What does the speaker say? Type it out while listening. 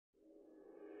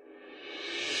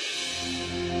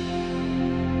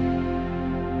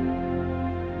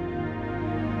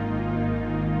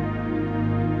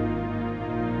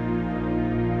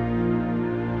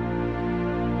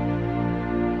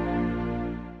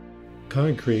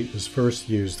Concrete was first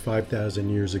used 5,000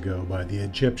 years ago by the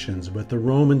Egyptians, but the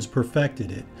Romans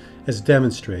perfected it, as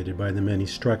demonstrated by the many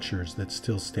structures that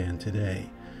still stand today.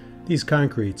 These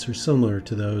concretes are similar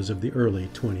to those of the early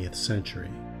 20th century.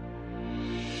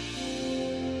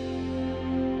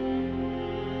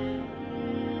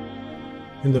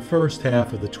 In the first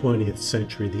half of the 20th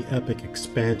century, the epic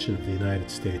expansion of the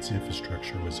United States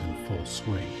infrastructure was in full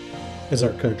swing. As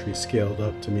our country scaled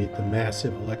up to meet the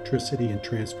massive electricity and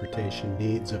transportation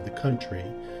needs of the country,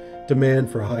 demand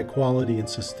for high quality and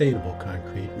sustainable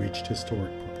concrete reached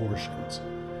historic proportions.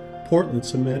 Portland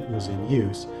cement was in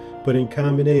use, but in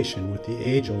combination with the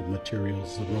age-old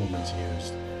materials the Romans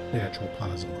used, natural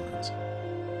pozzolans.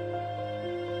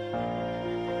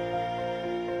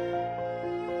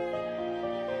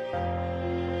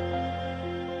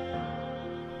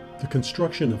 The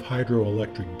construction of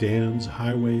hydroelectric dams,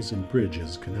 highways, and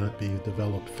bridges could not be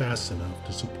developed fast enough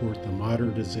to support the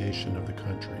modernization of the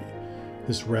country.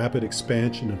 This rapid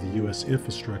expansion of the U.S.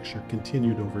 infrastructure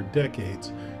continued over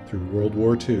decades through World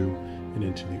War II and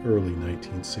into the early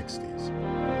 1960s.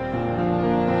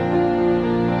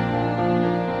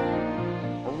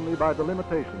 Only by the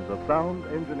limitations of sound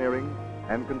engineering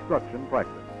and construction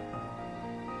practice.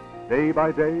 Day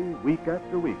by day, week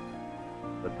after week,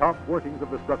 the top workings of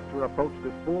the structure approached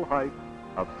its full height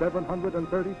of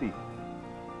 730 feet,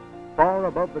 far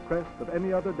above the crest of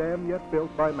any other dam yet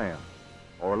built by man,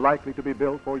 or likely to be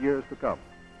built for years to come.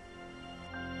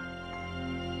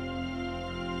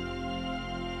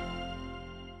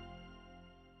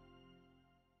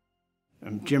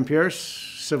 I'm Jim Pierce,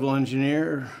 civil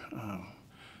engineer.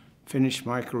 Finished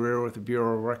my career with the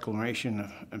Bureau of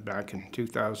Reclamation back in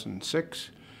 2006,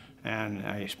 and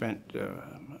I spent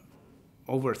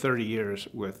over 30 years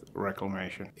with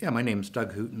reclamation. Yeah, my name is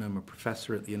Doug Hooton. I'm a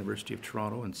professor at the University of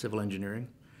Toronto in civil engineering,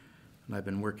 and I've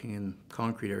been working in the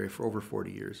concrete area for over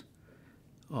 40 years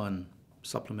on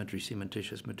supplementary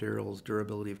cementitious materials,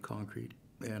 durability of concrete,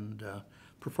 and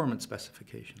performance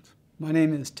specifications. My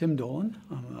name is Tim Dolan.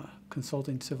 I'm a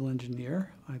consulting civil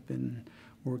engineer. I've been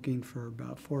working for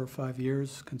about 4 or 5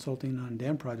 years consulting on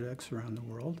dam projects around the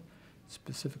world,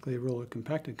 specifically roller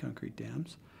compacted concrete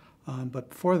dams. But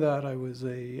before that, I was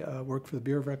worked for the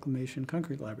Bureau of Reclamation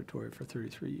Concrete Laboratory for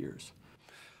 33 years.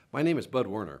 My name is Bud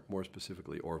Werner, more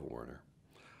specifically Orville Werner.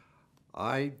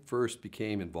 I first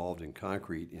became involved in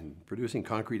concrete, in producing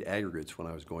concrete aggregates when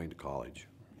I was going to college.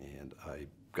 And I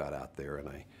got out there and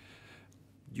I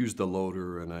used the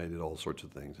loader and I did all sorts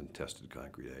of things and tested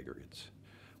concrete aggregates.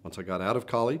 Once I got out of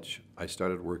college, I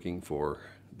started working for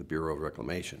the Bureau of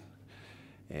Reclamation.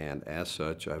 And as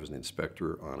such, I was an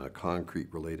inspector on a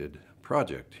concrete-related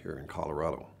project here in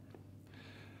Colorado.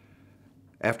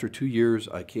 After 2 years,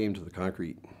 I came to the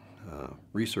concrete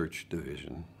research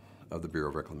division of the Bureau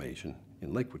of Reclamation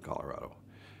in Lakewood, Colorado.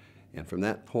 And from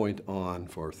that point on,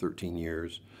 for 13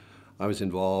 years, I was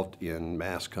involved in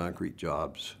mass concrete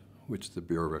jobs, which the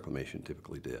Bureau of Reclamation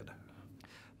typically did.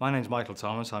 My name's Michael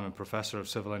Thomas. I'm a professor of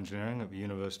civil engineering at the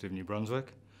University of New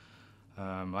Brunswick.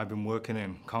 I've been working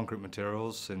in concrete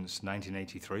materials since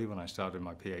 1983 when I started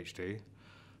my PhD.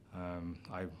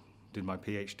 I did my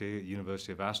PhD at the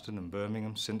University of Aston and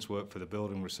Birmingham, since worked for the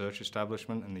Building Research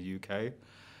Establishment in the UK,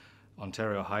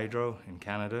 Ontario Hydro in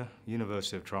Canada,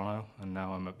 University of Toronto, and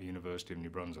now I'm at the University of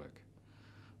New Brunswick.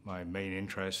 My main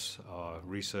interests are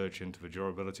research into the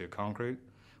durability of concrete,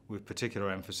 with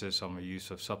particular emphasis on the use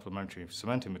of supplementary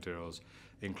cementing materials,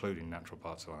 including natural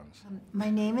pozzolans.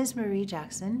 My name is Marie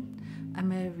Jackson.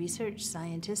 I'm a research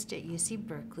scientist at UC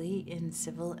Berkeley in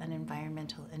civil and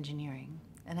environmental engineering,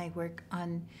 and I work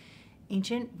on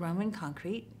ancient Roman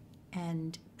concrete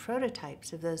and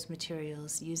prototypes of those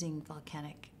materials using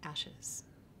volcanic ashes.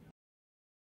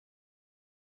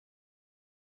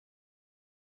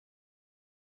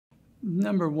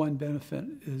 Number one benefit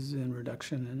is in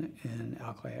reduction in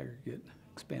alkali aggregate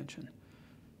expansion.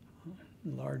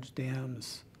 Large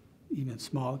dams, even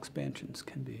small expansions,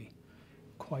 can be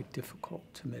quite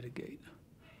difficult to mitigate.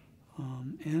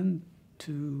 And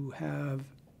to have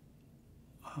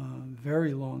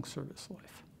very long service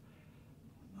life.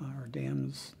 Our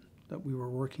dams that we were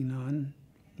working on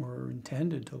were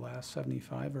intended to last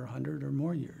 75 or 100 or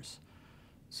more years.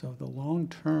 So the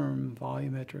long-term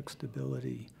volumetric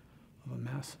stability of a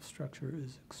massive structure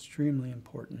is extremely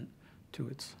important to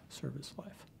its service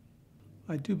life.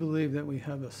 I do believe that we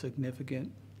have a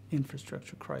significant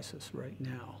infrastructure crisis right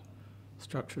now.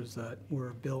 Structures that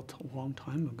were built a long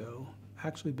time ago,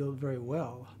 actually built very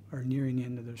well, are nearing the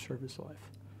end of their service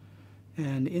life.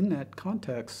 And in that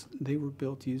context, they were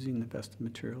built using the best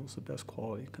materials, the best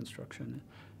quality construction,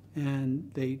 and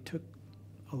they took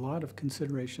a lot of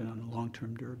consideration on the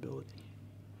long-term durability.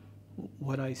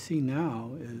 What I see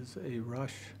now is a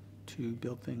rush to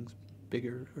build things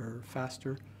bigger or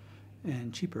faster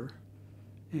and cheaper,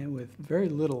 and with very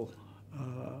little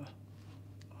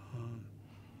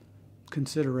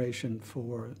consideration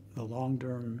for the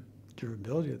long-term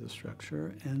durability of the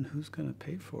structure and who's going to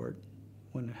pay for it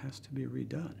when it has to be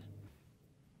redone.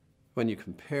 When you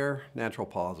compare natural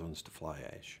pozzolans to fly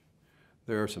ash,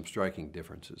 there are some striking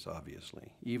differences,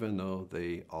 obviously, even though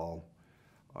they all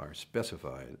are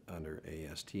specified under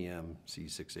ASTM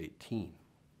C618.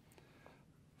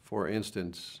 For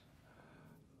instance,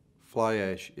 fly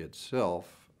ash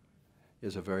itself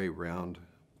is a very round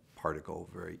particle,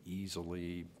 very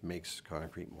easily makes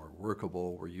concrete more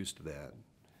workable. We're used to that.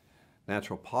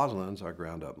 Natural pozzolans are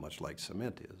ground up much like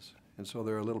cement is, and so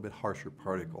they're a little bit harsher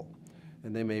particle,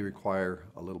 and they may require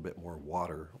a little bit more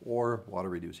water or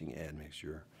water-reducing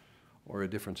admixture or a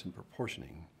difference in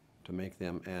proportioning to make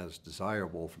them as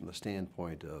desirable from the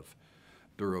standpoint of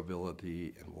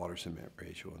durability and water-cement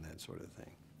ratio and that sort of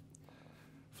thing.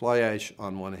 Fly ash,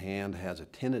 on one hand, has a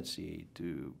tendency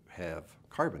to have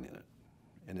carbon in it,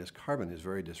 and this carbon is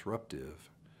very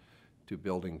disruptive to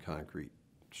building concrete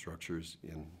structures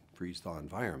in freeze-thaw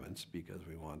environments because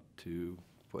we want to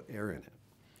put air in it.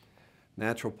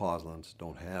 Natural pozzolans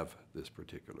don't have this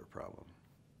particular problem.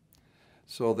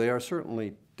 So they are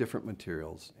certainly different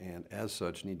materials and as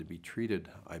such need to be treated,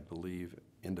 I believe,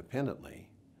 independently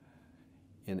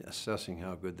in assessing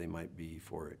how good they might be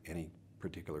for any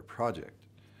particular project.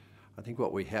 I think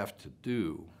what we have to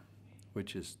do,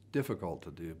 which is difficult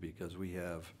to do because we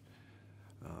have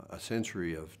a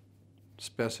century of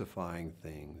specifying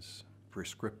things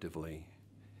prescriptively,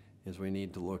 is we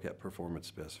need to look at performance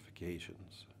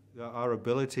specifications. Our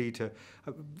ability to,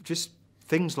 just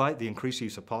things like the increased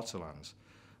use of pozzolans,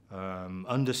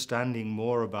 understanding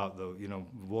more about the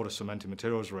water cemented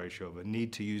materials ratio, the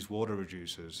need to use water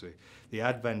reducers, the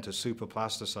advent of super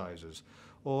plasticizers,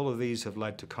 all of these have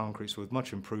led to concretes with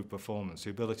much improved performance, the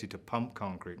ability to pump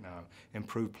concrete now,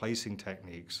 improve placing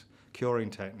techniques, curing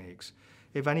techniques.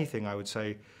 If anything, I would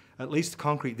say at least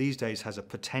concrete these days has a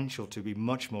potential to be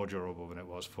much more durable than it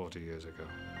was 40 years ago.